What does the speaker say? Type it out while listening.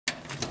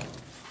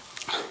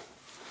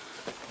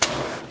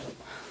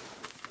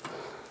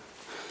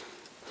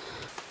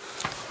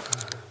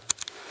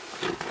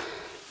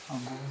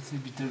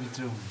चाहिँ भित्र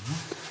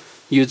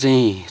हुँदैन यो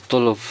चाहिँ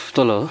तल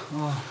हो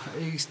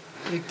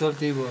एक तल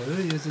त्यही भयो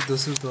यो चाहिँ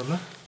दोस्रो तल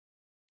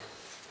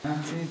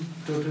चाहिँ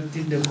टोटल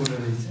 3टा कोठा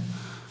रहेछ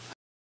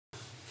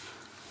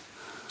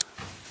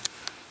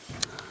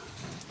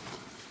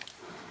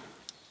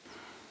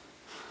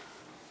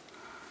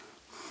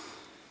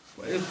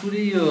यो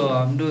पुरै यो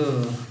हाम्रो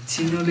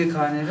चिनोले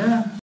खानेर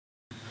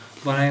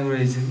बनाएको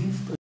रहेछ कि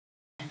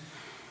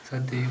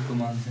साथीको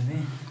मान्छे नै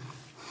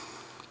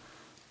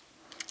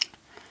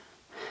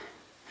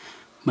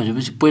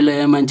भनेपछि पहिला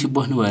यहाँ मान्छे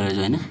बस्नु भएर रहेछ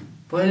होइन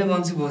पहिले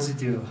मान्छे बसेको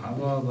थियो अब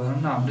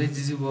भनौँ न हाम्रै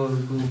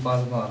जिजुबाउको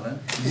पालमा होला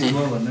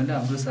जिजुबाउ भन्नाले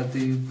हाम्रो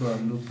साथीको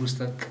हाम्रो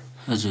पुस्तक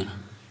हजुर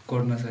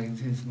कोर्न सकिन्छ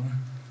यसमा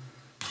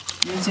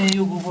यो चाहिँ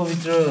यो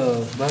गुफाभित्र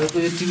भएको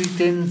यो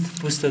टिबेटियन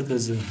पुस्तक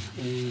हजुर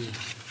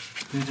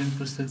टिबेटियन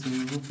पुस्तक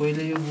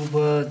पहिले यो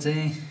गुफा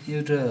चाहिँ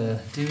एउटा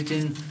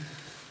टिबेटियन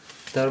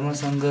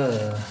धर्मसँग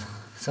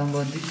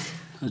सम्बन्धित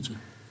हजुर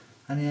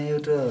अनि यहाँ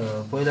एउटा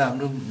पहिला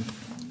हाम्रो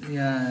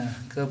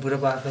यहाँका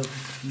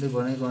बुढापाकाले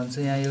भनेको भन्छ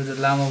यहाँ एउटा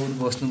लामा पनि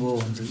बस्नुभयो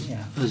भन्छ कि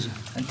यहाँ हजुर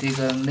अनि त्यही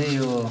कारणले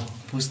यो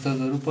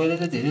पुस्तकहरू पहिला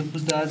त धेरै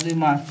पुस्तक अझै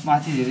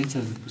माथि धेरै छ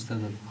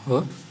पुस्तकहरू हो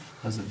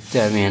हजुर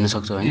त्यो हामी हेर्न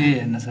सक्छौँ होइन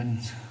हेर्न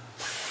सकिन्छ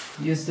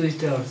यस्तो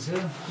स्टेपहरू छ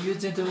यो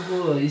चाहिँ तपाईँको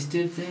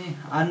स्टेप चाहिँ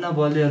अन्न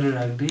बलिहरू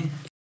राख्ने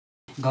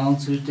गाउँ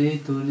छुट्टै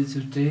तोरी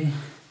छुट्टै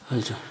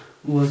हजुर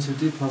उवा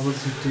छुट्टै फफर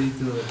छुट्टै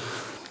त्यो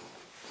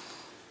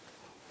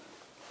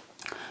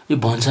यो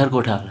भन्सार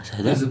कोठा होला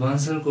सायद हजुर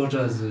भन्सार कोठा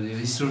हजुर यो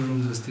स्टोर रुम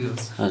जस्तै हो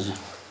हजुर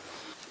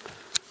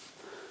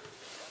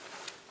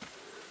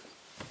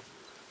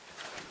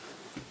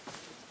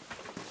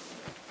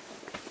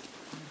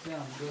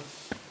हाम्रो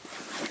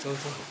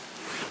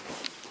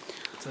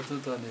चौथो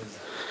तले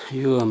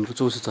यो हाम्रो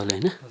चौथो तले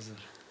होइन हजुर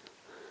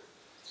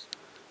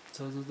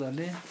चौथो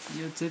तले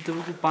यो चाहिँ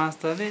तपाईँको 5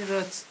 तले र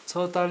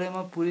 6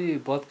 तलेमा पुरै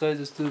भत्काए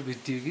जस्तो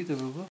भित्ति हो कि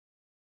तपाईँको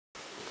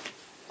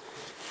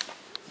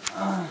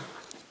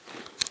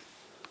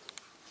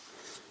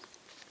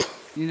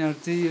यिनीहरू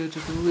चाहिँ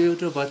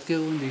एउटा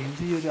भत्किएको पनि देखिन्छ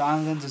एउटा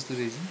आँगन जस्तो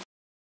रहेछ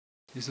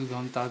यसो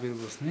घाम तापेर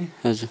बस्ने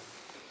हजुर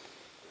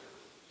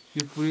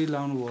यो पुरै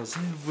लाउनु भएको छ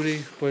पुरै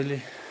पहिले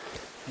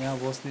यहाँ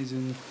बस्ने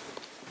जुन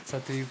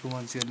साथीको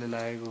मान्छेहरूले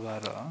लागेको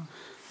घर हो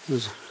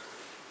हजुर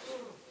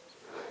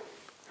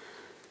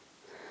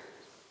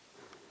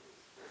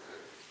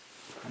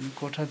अनि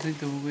कोठा चाहिँ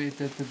तपाईँको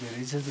यता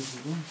धेरै छ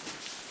तपाईँको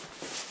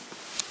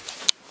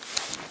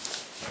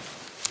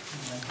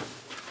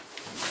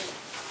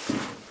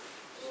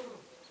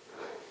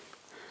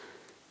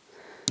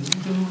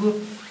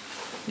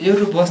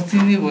एउटा बस्ती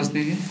नै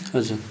बस्ने कि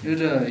हजुर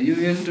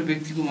एउटा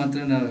व्यक्तिको मात्र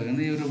नभएर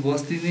एउटा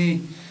बस्ती नै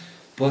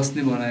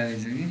बस्ने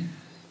बनाइरहेछ कि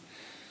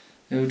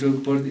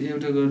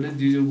एउटा गर्ने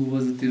 2 गुफा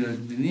जति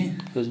राखिदिने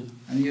हजुर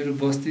अनि एउटा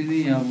बस्ती नै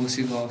यहाँ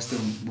बसेको अवस्था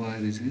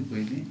भइरहेछ कि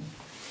पहिले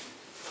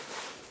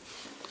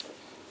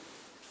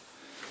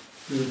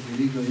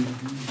धेरै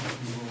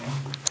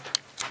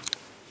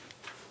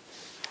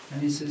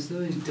अनि यस्तो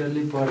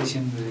इन्टरले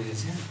पार्टिसन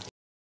गरिरहेछ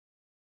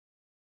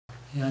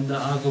यहाँ त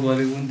आगो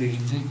बलेको पनि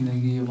देखिन्छ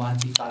किनकि यो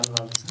माथि कालो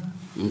कालो छ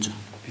हुन्छ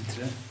भित्र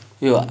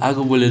यो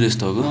आगो बोलेर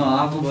यस्तो हो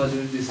आगो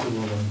बलेर त्यस्तो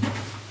भयो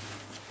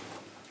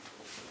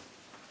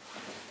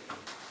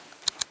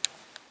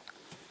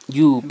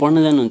यो पढ्न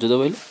जानुहुन्छ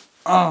तपाईँले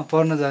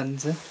पढ्न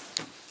जान्छ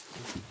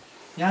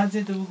यहाँ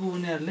चाहिँ तपाईँको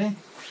उनीहरूले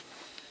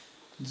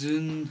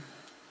जुन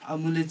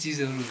अमूल्य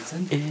चिजहरू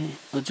हुन्छन् ए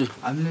हजुर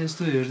हामीले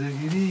यस्तो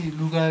हेर्दाखेरि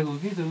लुगाएको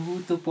कि तपाईँको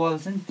त्यो पल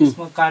छ नि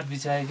त्यसमा काठ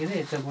बिछाएको अरे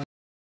यता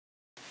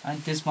अनि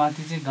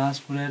त्यसमाथि चाहिँ घाँस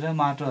पुऱ्याएर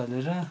माटो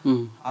हालेर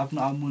आफ्नो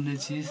अमूल्य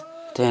चिज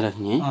त्यहाँ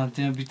राख्ने है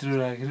त्यहाँ भित्र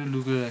राखेर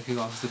लुगा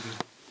राखेको अवस्था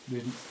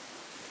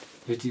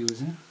भेटिएको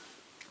छ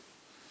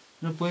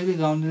र पहिले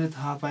गाउँले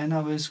थाहा पाएन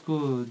अब यसको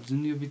जुन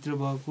यो भित्र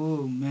भएको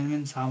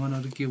मेन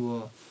सामानहरू के भयो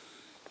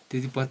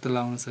त्यति पत्ता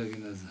लगाउन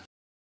सकिन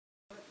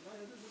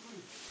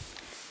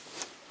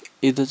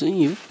यता चाहिँ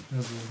यो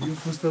यो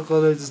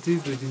पुस्तकालय जस्तै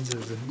भेटिन्छ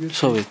यो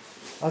सबै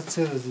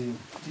अक्षर हजुर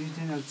यो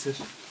अक्षर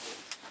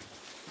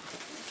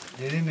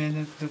धेरै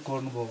मेहनत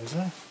गर्नुभएको छ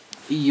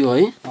यो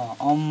है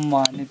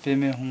माने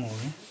पेमे हुँ हो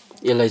कि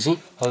यसलाई चाहिँ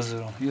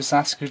हजुर यो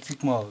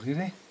सांस्कृतिकमा हो कि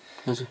रे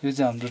हजुर यो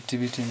चाहिँ हाम्रो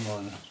टिबेटियनमा हो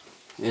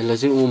यसलाई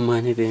चाहिँ ओम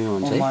माने पेमे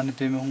भन्छ ओम माने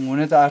पेमे हुँ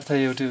हुने त अर्थ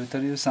एउटै हो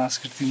तर यो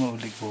सांस्कृतिकमा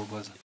उल्लेख भएको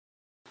छ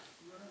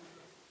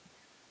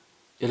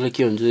यसलाई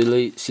के हुन्छ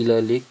यसलाई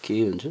शिलालेख के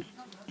हुन्छ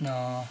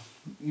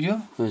यो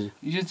हजुर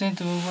यो चाहिँ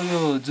तपाईँको यो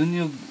जुन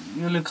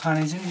यसले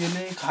खाने चाहिँ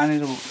यसले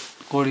खानेर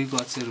कोडेको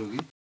अक्षर हो कि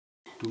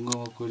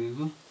ढुङ्गामा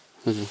कोडेको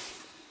हजुर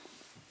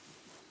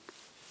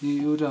यो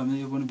एउटा हामीले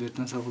यो पनि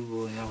भेट्न सफल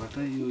भयो यहाँबाट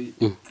यो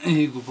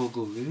यही गुफाको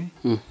हो कि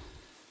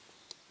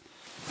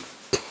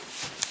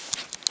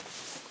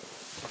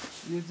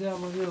यो चाहिँ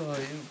अब यो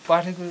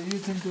पाठेको यो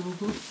चाहिँ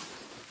तपाईँको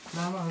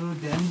लामाहरू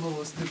ध्यानमा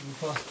बस्ने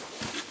गुफा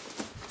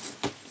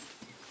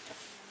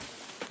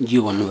यो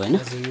भन्नुभयो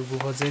होइन यो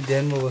गुफा चाहिँ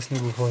ध्यानमा बस्ने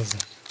गुफा छ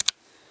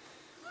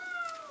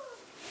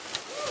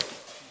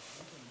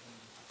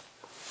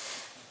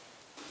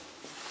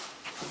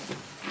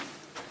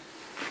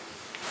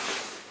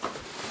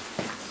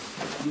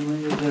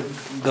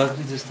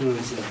गर्की जस्तो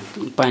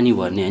रहेछ पानी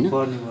भर्ने होइन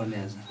पर्ने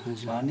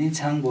हजुर पानी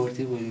छाङ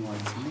भर्थ्यो बढी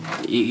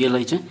भन्छ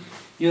यसलाई चाहिँ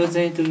यो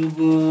चाहिँ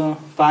तपाईँको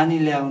पानी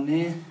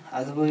ल्याउने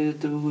अथवा यो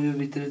तपाईँको यो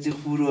भित्र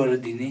चाहिँ कुरोहरू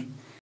दिने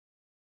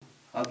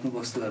आफ्नो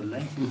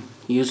वस्तुहरूलाई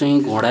यो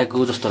चाहिँ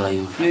घोडाको जस्तो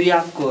लाग्यो यो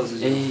याकको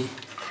हजुर ए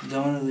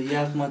जमानाको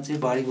याकमा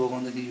चाहिँ भारी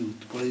बोकाउँदाखेरि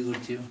प्रयोग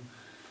गर्थ्यो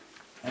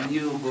अनि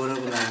यो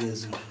घोडाको लागि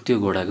हजुर त्यो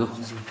घोडाको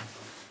हजुर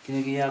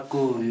किनकि याकको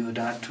यो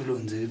ढाड ठुलो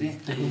हुन्छ कि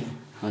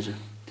हजुर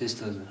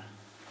त्यस्तो हजुर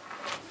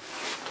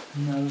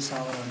अरू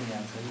सामानहरू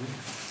यहाँ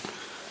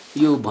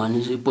यो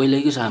भने चाहिँ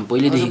पहिल्यैको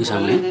पहिल्यैदेखिको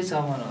सामान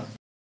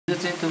यो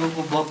चाहिँ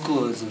तपाईँको बक्खु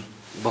हजुर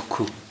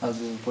बक्खु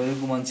हजुर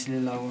पहिलाको मान्छेले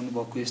लगाउने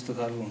बक्खु यस्तो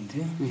खालको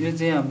हुन्थ्यो यो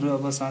चाहिँ हाम्रो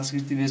अब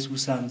सांस्कृतिक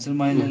वेशभूषा अनुसार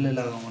माइलाले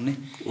लगाउने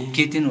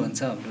केतिन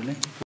भन्छ हाम्रोले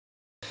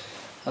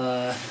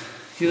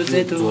यो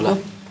चाहिँ तपाईँको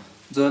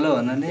झोला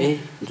भन्नाले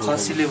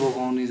खसीले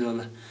बोकाउने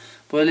झोला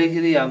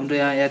पहिलाखेरि हाम्रो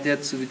यहाँ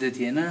यातायात सुविधा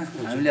थिएन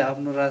हामीले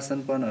आफ्नो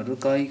रासन पानहरू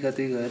कहीँ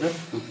कतै गएर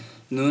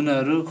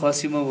नुनहरू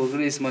खसीमा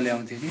बोकेर यसमा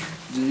ल्याउँथ्यो कि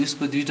जुन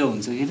यसको दुईवटा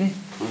हुन्छ कि रे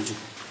हजुर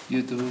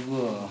यो तपाईँको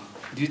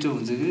दुईवटा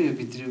हुन्छ कि यो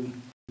भित्र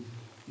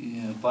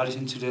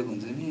पार्टिसन छुट्याएको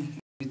हुन्छ नि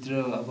भित्र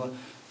अब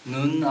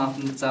नुन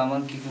आफ्नो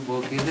चामल के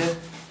बोकेर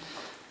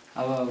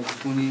अब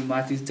कुनै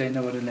माथि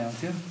चाइनाबाट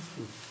ल्याउँथ्यो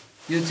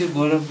यो चाहिँ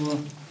गोरखको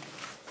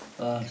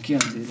के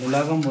भन्छ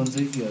लागम भन्छ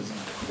कि के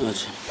हजुर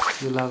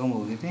यो लागम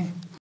हो कि थिएँ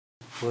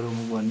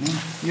गोरखमुख भन्ने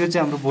यो चाहिँ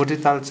हाम्रो भोटे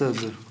ताल छ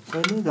हजुर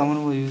कहिले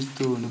जमानामा युज त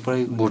हुनु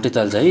परेको भोटे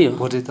ताल छ है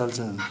भोटे ताल छ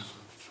हजुर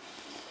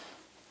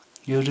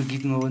यो एउटा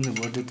गीतमा पनि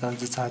भोटे ताल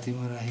चाहिँ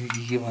छातीमा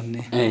राखेको के भन्ने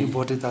यो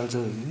भोटे ताल छ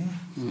यो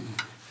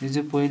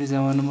चाहिँ पहिले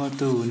जमानामा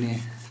त हुने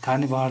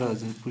खाने भाँडा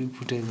हजुर पुरै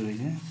फुटेको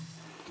रहेछ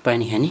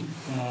पानी खाने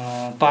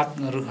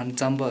पातहरू खाने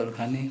चम्पाहरू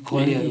खाने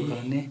खोलीहरू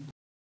खाने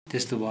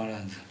त्यस्तो भाँडा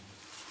हजुर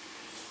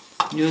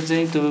यो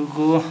चाहिँ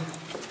तपाईँको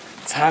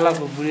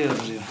छालाको पुरै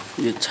हजुर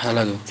यो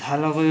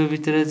छालाको यो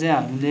भित्र चाहिँ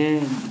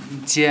हामीले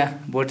चिया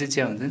भोटे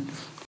चिया हुन्छ नि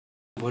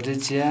भोटे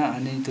चिया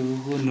अनि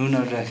तपाईँको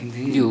नुनहरू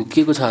राखिन्थ्यो यो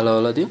के को छाला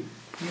होला त्यो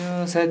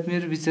यो सायद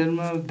मेरो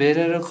विचारमा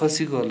भेडा र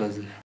खसीको होला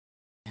हजुर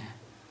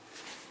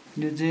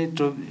यो चाहिँ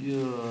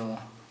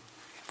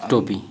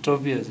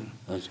टोपी हजुर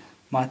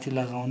माथि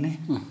लगाउने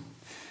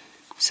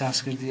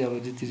सांस्कृतिक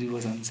अब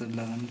रीतिरिवाज अनुसार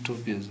लगाउने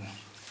टोपी हजुर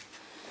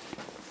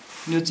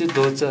यो चाहिँ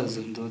धोचा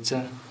हजुर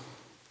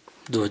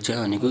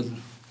धोचा भनेको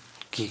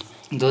के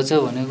धोचा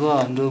भनेको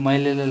हाम्रो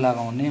माइलीले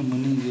लगाउने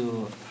मुनि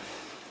यो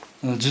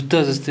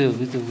जुत्ता जस्तै हो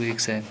कि त्यो एक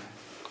साइड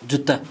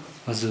जुत्ता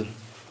हजुर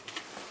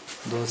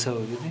धोचा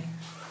हो कि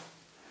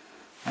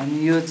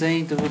अनि यो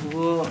चाहिँ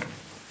तपाईँको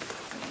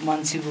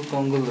मान्छेको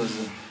कङ्गल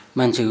हजुर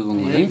मान्छेको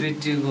कङ्गल है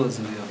बेटीको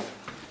हजुर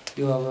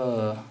यो अब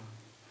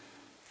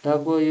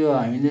टाको यो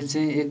हामीले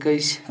चाहिँ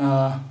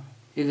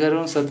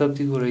 11औं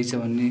शताब्दीको रहेछ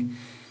भन्ने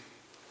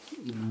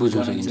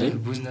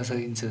बुझ्न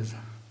सकिन्छ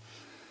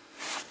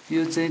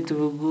यो चाहिँ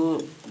तपाईँको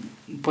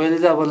पहिले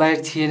त अब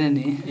लाइट थिएन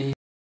नि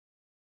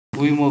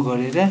भुइँमा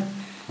गरेर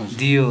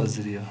दियो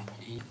हजुर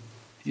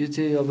यो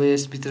चाहिँ अब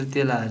यसभित्र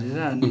तेल हालेर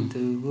अनि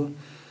तपाईँको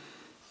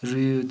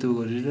रुयो त्यो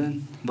गरेर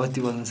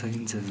बत्ती बाल्न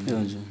सकिन्छ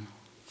हजुर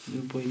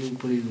यो पहिले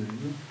प्रयोग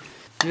गरेको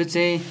यो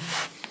चाहिँ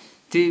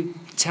त्यही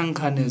छ्याङ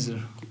खाने हजुर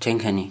छ्याङ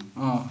खाने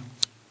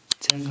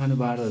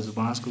भाँडा हजुर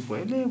बाँसको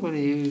पहिले यो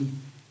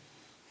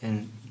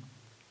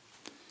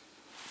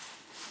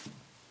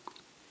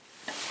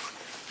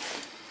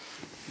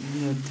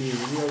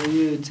अब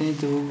यो चाहिँ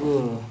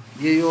तपाईँको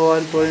यो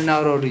वरिपरि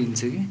नाउरहरू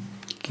हिँड्छ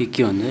कि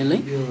के भन्छ यसलाई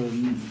यो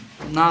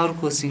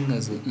नाउरको सिङ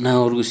हजुर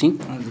नाउरको सिङ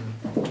हजुर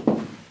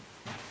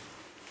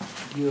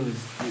यो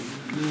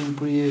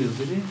पुरै यही हो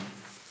के अरे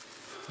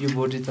यो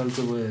भोटे ताल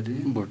चाहिँ भयो अरे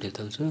भोटे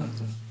ताल छ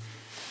हजुर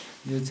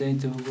यो चाहिँ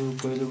तपाईँको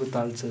पहिलोको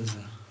ताल छ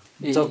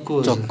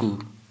चक्कु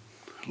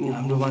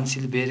हाम्रो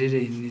मान्छेले बेरेर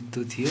हिँड्ने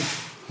त्यो थियो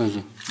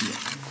हजुर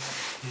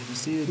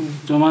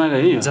जमानाको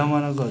है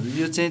जमानाको हजुर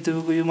यो चाहिँ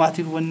तपाईँको यो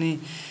माथिको पनि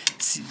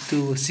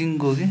त्यो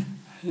सिङको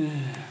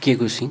के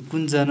को सिङ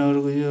कुन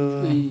जनावरको यो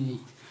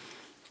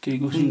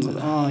यो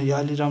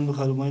अलि राम्रो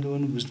खालको मैले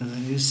पनि बुझ्न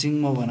सक्ने यो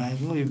सिङमा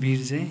बनाएको यो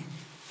भिर चाहिँ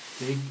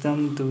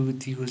एकदम तपाईँको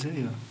तीको छ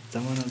यो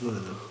जमानाको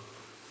हजुर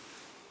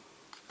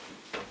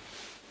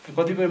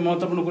कतिपय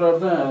महत्त्वपूर्ण कुराहरू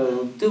त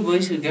त्यो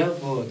भइसक्यो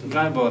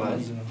गायब भयो होला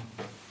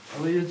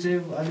अब यो चाहिँ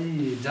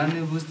अलि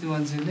जान्ने बुझ्ने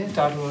मान्छेले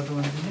टाटो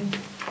मान्छेले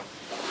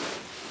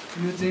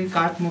यो चाहिँ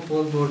काठमा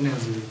पल पर्ने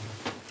हजुर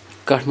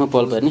काठमा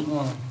पल पर्ने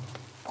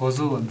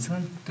खोजो भन्छ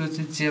त्यो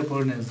चाहिँ चिया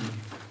पर्ने हजुर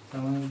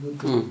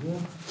जमानाको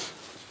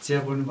चिया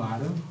पर्ने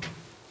भाँडो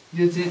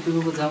यो चाहिँ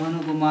तपाईँको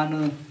जमानाको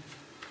मानव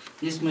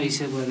यसमा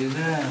हिसाब गरेर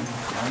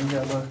हामीले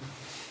अब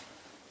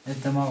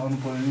एकदमै आउनु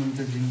पऱ्यो भने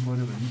त दिनु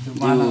पऱ्यो भने त्यो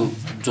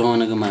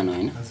जमानाको मानव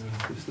होइन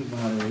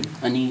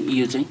अनि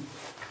यो चाहिँ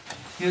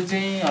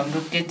हाम्रो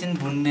केटिन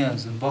भुन्ने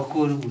हजुर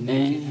बक्कुहरू भुन्ने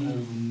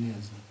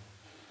हजुर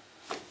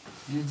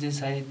यो चाहिँ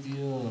सायद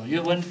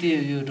यो पनि त्यो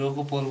यो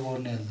ढोको पोल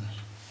पर्ने हजुर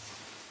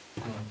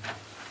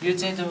यो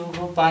चाहिँ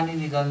तपाईँको पानी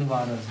निकाल्ने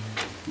भाँडो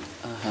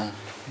हजुर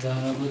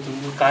जमानाको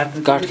तपाईँको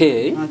काठकै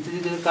है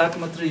त्यतिखेर काठ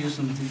मात्रै युज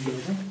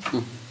हुन्थ्यो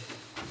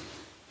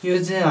यो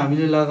चाहिँ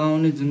हामीले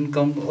लगाउने जुन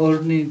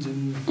ओर्ने जुन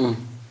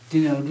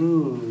तिनीहरू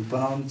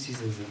बनाउने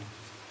चिजहरू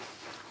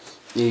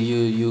छ।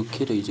 यो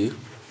के रहेछ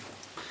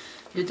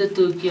यो त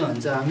त्यो के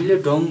भन्छ हामीले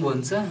ढोङ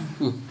भन्छ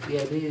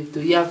याले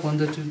त्यो याक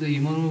भन्दा त्यो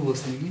हिमालमा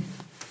बस्ने कि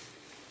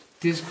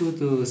त्यसको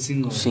त्यो सिङ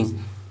हो।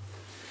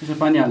 यसमा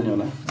पानी हाल्ने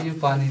होला। यो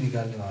पानी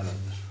निकाल्ने होला।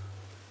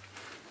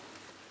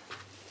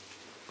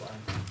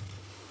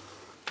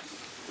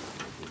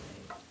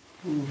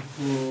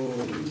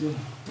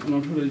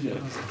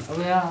 अब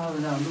यहाँ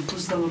हाम्रो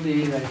पुस्तकले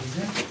यही राखेको छ।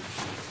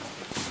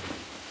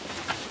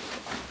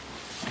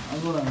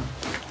 अब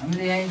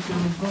हामीले यहीँ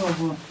तपाईँको अब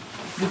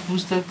यो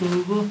पुस्तक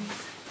तपाईँको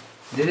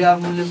धेरै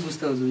अमूल्य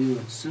पुस्तक हो। यो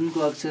सुनको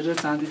अक्षर र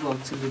चाँदीको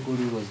अक्षरले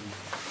कोरेको छ।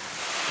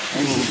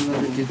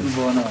 देख्नु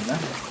भएन होला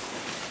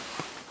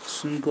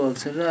सुनको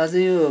अक्षर र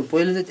अझै यो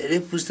पहिला त धेरै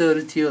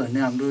पुस्तकहरू थियो भन्ने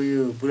हाम्रो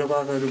यो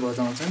बुढापाकाहरू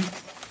बताउँछन्।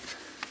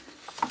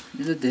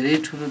 यो त धेरै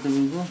ठुलो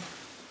तपाईँको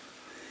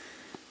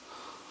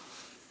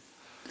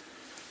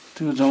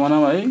त्यो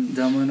जमानामा है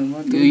जमानामा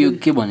यो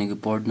के भनेको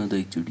पढ्नु त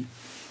एकचोटि।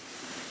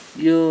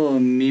 यो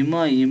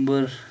मिमा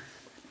हिम्बर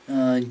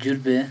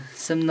जुर्बे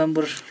सम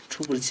नम्बर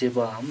ठुकुर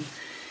छेपा हम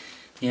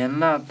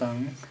हेला तङ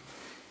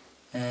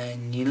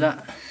निला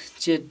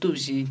चे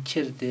तुसी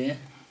खेर्ते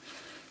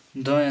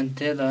दयन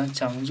तेला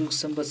चाङजुक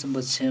सम्ब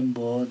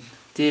छेम्बो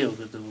ते हो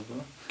तपाईँको।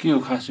 के हो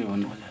खास यो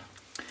भन्नु खोजे?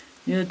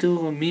 यो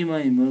तपाईँको मिमा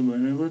हिम्बर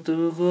भनेको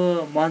तपाईँको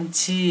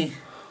मान्छे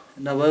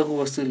नभएको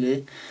वस्तुले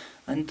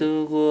अनि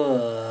तपाईँको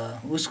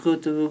उसको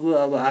तपाईँको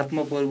अब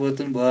आत्मा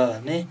परिवर्तन भयो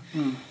भने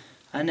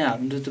अनि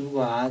हाम्रो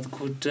तपाईँको हात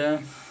खुट्टा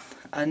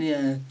अनि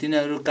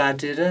तिनीहरू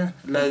काटेर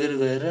लगेर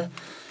गएर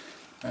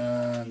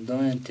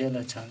दयान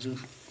त्यसलाई छान्छु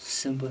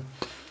सिम्पल।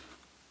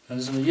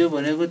 यो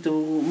भनेको त्यो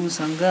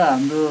उसँग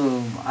हाम्रो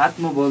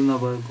आत्मबल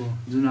नभएको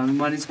जुन हामी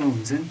मानिसमा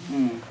हुन्छ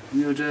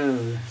नि एउटा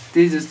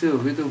त्यही जस्तै हो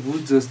कि त्यो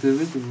भूत जस्तै हो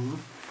कि तपाईँको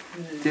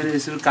त्यसले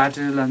यसो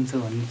काटेर लान्छ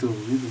भन्ने त्यो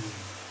हो कि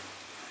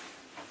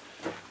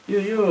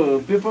यो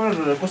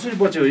पेपर कसरी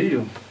बच्यो है?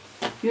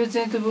 यो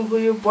चाहिँ तपाईँको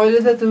यो पहिले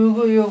त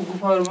तपाईँको यो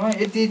गुफाहरूमा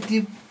यति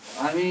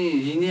हामी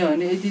हिँड्यो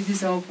भने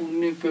यतिसम्म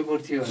पुग्ने पेपर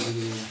थियो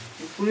भने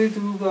पुरै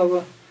तपाईँको अब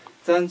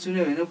चान्चुने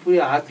होइन पुरै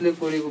हातले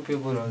कोरेको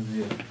पेपर हजुर।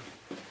 यो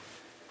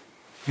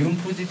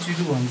हिउँपुती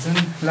चिटो भन्छन्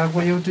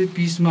लगभग एउटै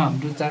पिसमा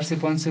हाम्रो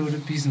 400-500 वटा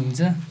पिस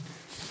हुन्छ।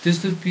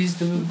 त्यस्तो पिस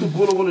तपाईँको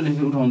गोलो गोलो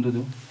लेखेर उठाउँथ्यो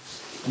त्यो।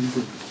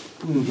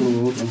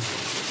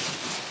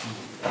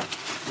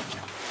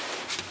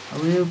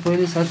 अब यो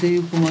पहिले साथै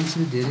यो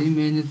मान्छेले धेरै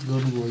मेहनत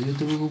गर्नुभयो। यो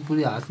तपाईँको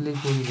पुरै हातले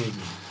कोरेको छ।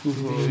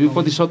 यो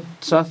कति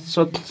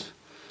 7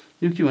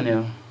 यो के भने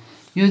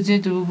यो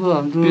चाहिँ तपाईँको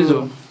हाम्रो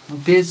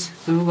पेज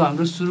तपाईँको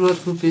हाम्रो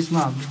सुरुवातको पेजमा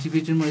हाम्रो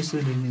टिबेटनमा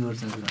यसरी लेख्ने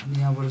गर्छ अनि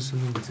यहाँबाट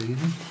सुरु हुन्छ कि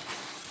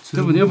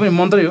यो पनि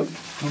मन्त्रै हो?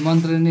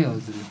 मन्त्र नै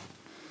हजुर।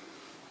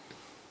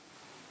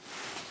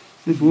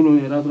 गोलो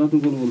रातो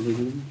गोलो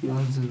गोलो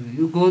हजुर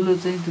यो गोलो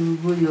चाहिँ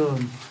तपाईँको यो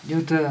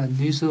एउटा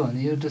दिउँसो भने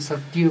एउटा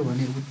सकियो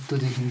भने उत्तो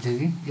देखिन्छ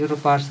कि एउटा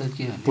पार्ट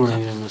सकियो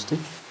भने जस्तै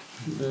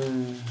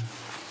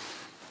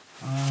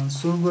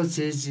सोर्ग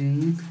चेजिङ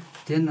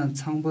तेन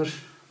छाङबर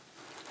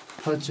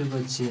फचुको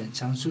चे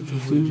छाङसु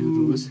ठुको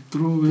जुरुस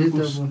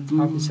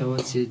आफू छावा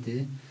छेते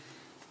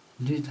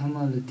दुई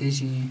ठाउँमा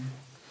त्यसै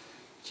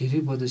झिरी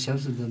बद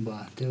स्याप्सु दम्बा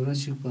तेउरा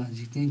सिपा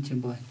झिक्ने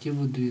चेम्बा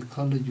केबु दुई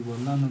खलो जुबो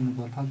लानु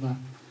बलागा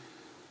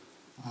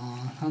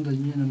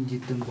युनम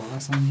जित्दम भगा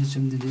सम्झि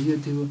सम्झिँदै यो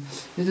त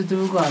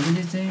तपाईँको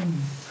हामीले चाहिँ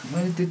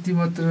मैले त्यति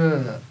मात्र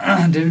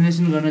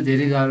डेफिनेसन गर्न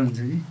धेरै गाह्रो हुन्छ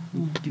कि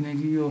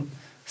किनकि यो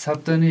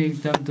शब्द नै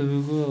एकदम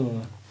तपाईँको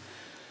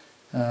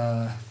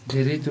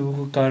धेरै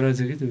तपाईँको गाह्रो छ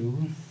कि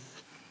तपाईँको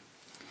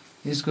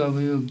यसको अब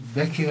यो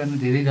व्याख्या गर्न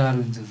धेरै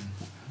गाह्रो हुन्छ।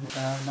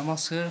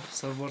 नमस्कार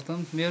सर्वप्रथम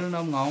मेरो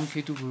नाम गाउँ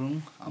खेटु गुरुङ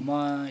म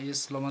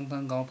यस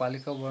लमन्थाङ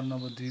गाउँपालिका वार्ड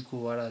नम्बर 2 को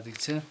वडा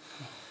अध्यक्ष।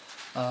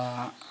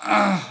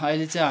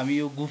 अहिले चाहिँ हामी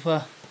यो गुफा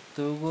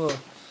तपाईँको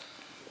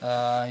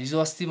हिजो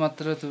अस्ति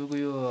मात्र तपाईँको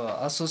यो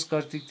असोज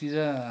कार्तिकतिर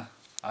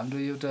हाम्रो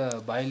एउटा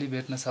भाइले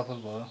भेट्न सफल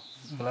भयो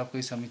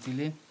क्लबकै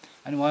समितिले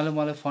अनि उहाँले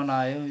मलाई फोन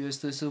आयो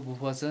यस्तो यस्तो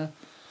गुफा छ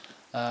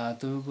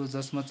तपाईँको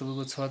जसमा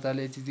तपाईँको 6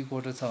 ताले यति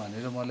कोठा छ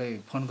भनेर मलाई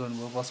फोन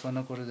गर्नुभयो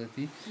 55 कोठा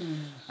जति।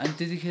 अनि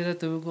त्यतिखेर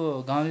तपाईँको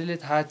गाउँलेले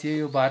थाहा थियो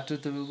यो बाटो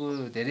तपाईँको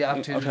धेरै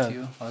अप्ठ्यारो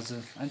थियो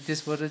हजुर। अनि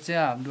त्यसबाट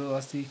चाहिँ हाम्रो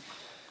अस्ति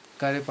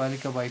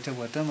कार्यपालिका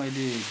बैठकबाट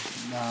मैले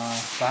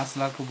 5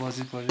 लाखको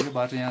बजेट गरेर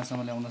बाटो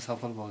यहाँसम्म ल्याउन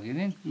सफल भयो कि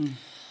नि।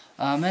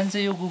 मेन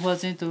चाहिँ यो गुफा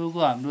चाहिँ तपाईँको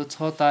हाम्रो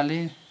 6 ताले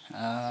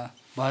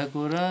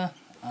भएको र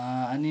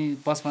अनि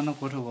 55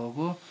 कोठा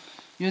भएको।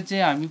 यो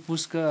चाहिँ हामी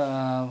पुस्का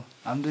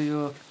हाम्रो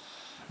यो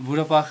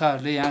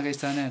बुढापाकाहरूले यहाँका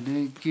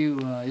स्थानीयहरूले के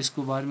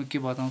यसको बारेमा के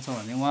बताउँछ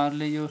भने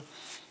उहाँहरूले यो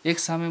एक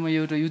समयमा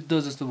एउटा युद्ध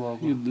जस्तो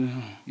भएको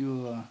यो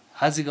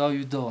हाजीगाउँ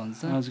युद्ध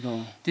भन्छ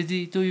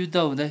त्यो युद्ध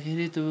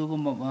हुँदाखेरि तपाईँको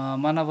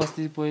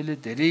मानवबस्ती पहिले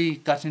धेरै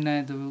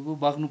कठिनाइ तपाईँको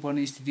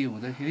बग्नुपर्ने स्थिति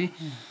हुँदाखेरि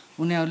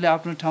उनीहरूले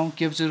आफ्नो ठाउँ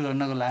क्याप्चर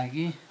गर्नको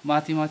लागि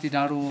माथि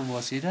डाँडोमा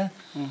बसेर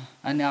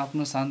अनि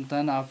आफ्नो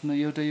सन्तान आफ्नो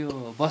एउटा यो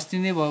बस्ती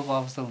नै भएको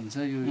अवस्था हुन्छ।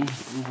 यो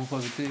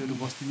गुफाभित्र एउटा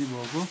बस्ती नै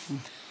भएको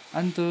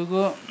अनि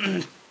तपाईँको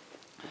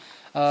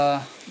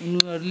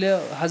उनीहरूले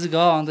आज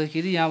गाउँ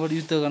आउँदाखेरि यहाँबाट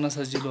युद्ध गर्न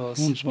सजिलो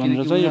होस्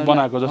भनेर चाहिँ यो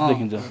बनाएको जस्तो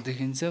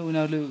देखिन्छ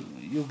उनीहरूले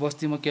यो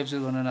बस्तीमा क्याप्चर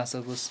गर्न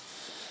नसकोस्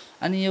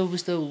अनि यो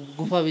बुझ्दा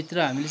गुफाभित्र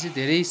हामीले चाहिँ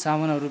धेरै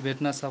सामानहरू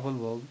भेट्न सफल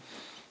भयो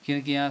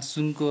किनकि यहाँ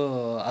सुनको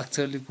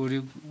अक्षरले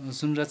कोरिएको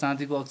सुन र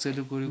चाँदीको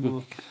अक्षरले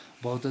कोरिएको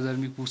बौद्ध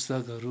धार्मिक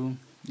पुस्तकहरू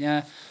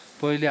यहाँ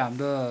पहिले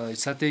हाम्रो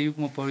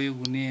सत्ययुगमा प्रयोग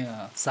हुने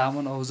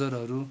सामान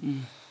औजारहरू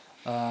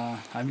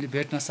हामीले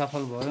भेट्न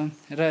सफल भयो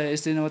र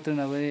यसै मात्र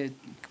नभए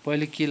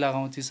पहिले के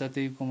लगाउँथ्यो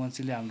सत्ययुगको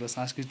मान्छेले हाम्रो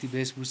सांस्कृतिक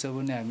वेशभूषा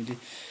पनि हामीले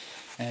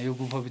यो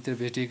गुफाभित्र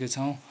भेटेका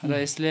छौँ र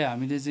यसले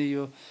हामीले चाहिँ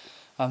यो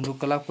हाम्रो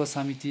कलाको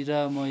समिति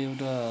र म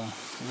एउटा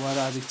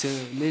वडा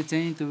अध्यक्षले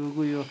चाहिँ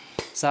तपाईँको यो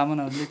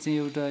सामानहरूले चाहिँ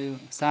एउटा यो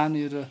सानो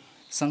एउटा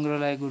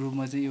सङ्ग्रहालयको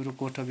रूपमा चाहिँ एउटा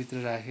कोठाभित्र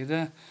राखेर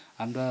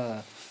हाम्रा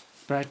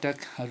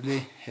पर्यटकहरूले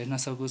हेर्न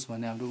सकोस्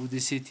भन्ने हाम्रो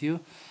उद्देश्य थियो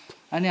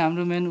अनि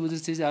हाम्रो मेन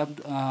उद्देश्य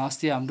चाहिँ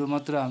अस्ति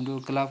हाम्रो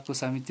क्लबको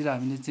समिति र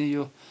हामीले चाहिँ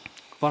यो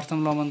प्रथम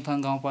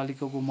लमनथाङ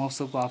गाउँपालिकाको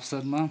महोत्सवको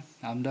अवसरमा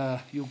हाम्रा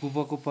यो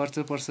गुफाको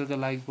प्रचारका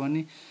लागि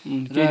पनि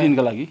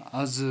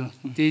हजुर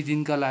त्यही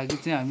दिनका लागि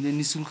चाहिँ हामीले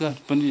निःशुल्क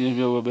पनि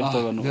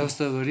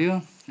व्यवस्था गर्यो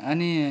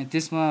अनि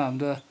त्यसमा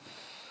हाम्रो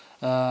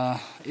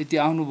यति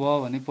आउनुभयो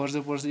भने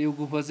पर्छ यो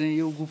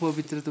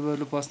गुफाभित्र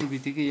तपाईँहरूले पस्ने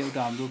बित्तिकै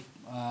एउटा हाम्रो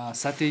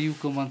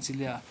सत्ययुगको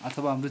मान्छेले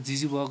अथवा हाम्रो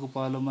जिजु बाबुको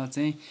पालोमा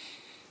चाहिँ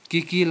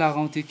के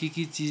लगाउँथ्यो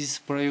के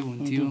चिज प्रयोग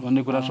हुन्थ्यो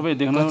भन्ने कुरा सबै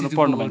देख्न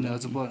पढ्न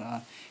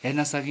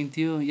हेर्न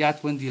सकिन्थ्यो याद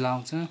पनि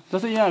दिलाउँछ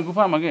जस्तै यहाँ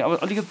गुफामा के अब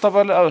अलिकति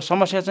तपाईँहरूलाई अब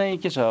समस्या चाहिँ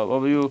के छ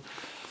अब यो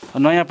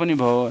नयाँ पनि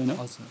भयो होइन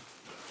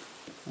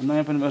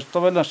नयाँ पनि भयो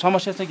तपाईँलाई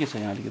समस्या चाहिँ के छ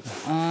यहाँ अलिकति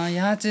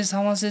यहाँ चाहिँ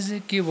समस्या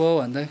चाहिँ के भयो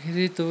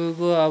भन्दाखेरि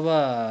तपाईँको अब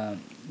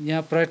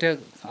यहाँ पर्यटक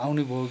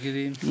आउने भयो के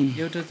अरे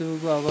एउटा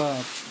तपाईँको अब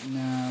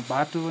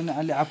बाटो पनि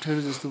अलि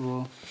अप्ठ्यारो जस्तो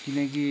भयो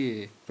किनकि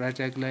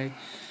पर्यटकलाई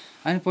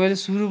अनि पहिले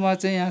सुरुमा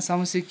चाहिँ यहाँ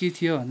समस्या के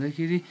थियो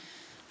भन्दाखेरि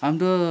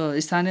हाम्रो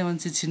स्थानीय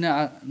मान्छे छिर्न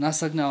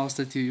नसक्ने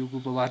अवस्था थियो यो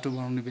गुफा बाटो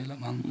बनाउने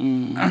बेलामा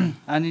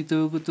अनि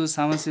त्यो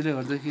समस्याले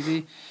गर्दाखेरि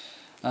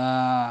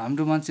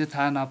हाम्रो मान्छे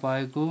थाहा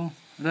नपाएको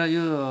र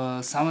यो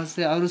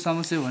समस्या अरू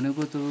समस्या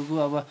भनेको तपाईँको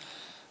अब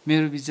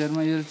मेरो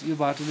विचारमा यो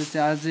बाटोले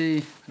चाहिँ अझै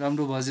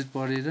राम्रो बजेट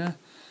परेर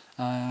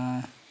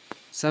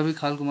सबै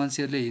खालको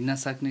मान्छेहरूले हिँड्न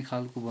सक्ने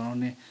खालको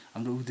बनाउने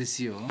हाम्रो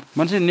उद्देश्य हो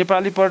मान्छे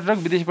नेपाली पर्यटक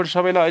विदेशी पर्यटक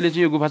सबैलाई अहिले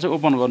चाहिँ यो गुफा चाहिँ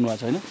ओपन गर्नुभएको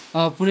छ होइन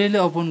पुरैले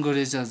ओपन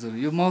गरेछ हजुर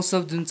यो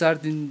महोत्सव जुन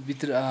 4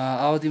 दिनभित्र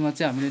अवधिमा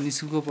चाहिँ हामीले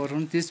निःशुल्क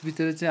पठाउनु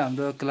त्यसभित्र चाहिँ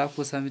हाम्रो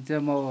क्लबको समिति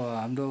र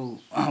हाम्रो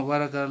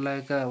वडा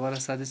कार्यालयका वडा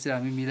सदस्य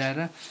हामी मिलाएर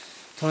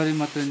थोरै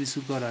मात्र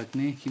निःशुल्क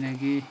राख्ने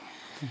किनकि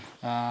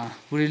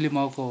पुरैले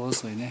मौका होस्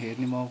होइन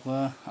हेर्ने मौका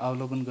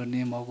अवलोकन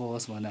गर्ने मौका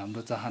होस् भन्ने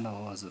हाम्रो चाहना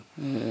हो हजुर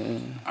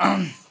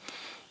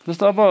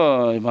जस्तो अब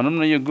भनौँ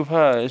न यो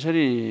गुफा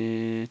यसरी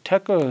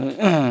ठ्याक्क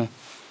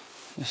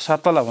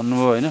 7 तला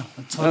भन्नुभयो होइन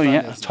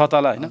यहाँ 6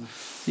 तला होइन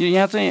यो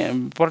यहाँ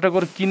चाहिँ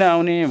पर्यटकहरू किन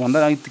आउने भन्दा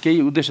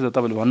केही उद्देश्य त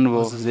तपाईँले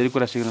भन्नुभयो धेरै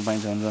कुरा सिक्न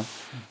पाइन्छ भनेर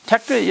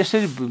ठ्याक्कै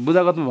यसरी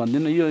बुझागतमा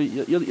भनिदिनु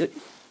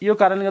यो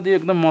कारणले गर्दा यो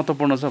एकदम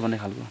महत्त्वपूर्ण छ भन्ने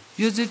खालको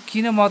यो चाहिँ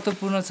किन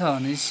महत्त्वपूर्ण छ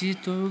भनेपछि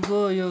तपाईँको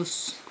यो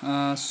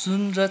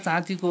सुन र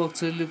चाँदीको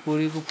अक्षरले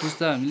कोरेको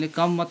पुस्ता हामीले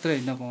कम मात्र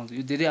हेर्न पाउँछौँ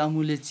यो धेरै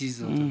अमूल्य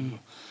चिज हो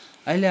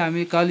अहिले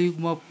हामी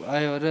कलियुगमा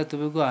आयो र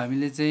तपाईँको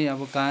हामीले चाहिँ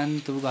अब कान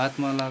तपाईँको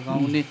हातमा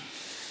लगाउने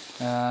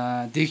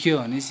देख्यो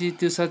भनेपछि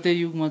त्यो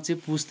सत्ययुगमा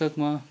चाहिँ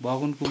पुस्तकमा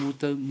भगवानको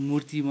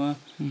मूर्तिमा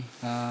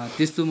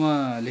त्यस्तोमा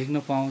लेख्न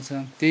पाउँछ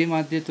त्यही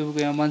मध्ये तपाईँको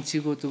यहाँ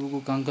मान्छेको तपाईँको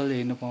कङ्कलले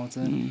हेर्न पाउँछ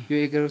यो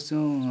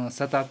 11औँ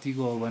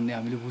शताब्दीको हो भन्ने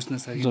हामीले बुझ्न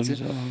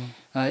सकिन्छ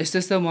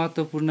यस्तो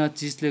महत्त्वपूर्ण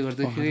चिजले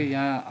गर्दाखेरि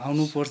यहाँ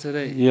आउनुपर्छ र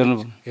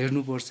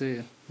हेर्नुपर्छ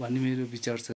भन्ने मेरो विचार छ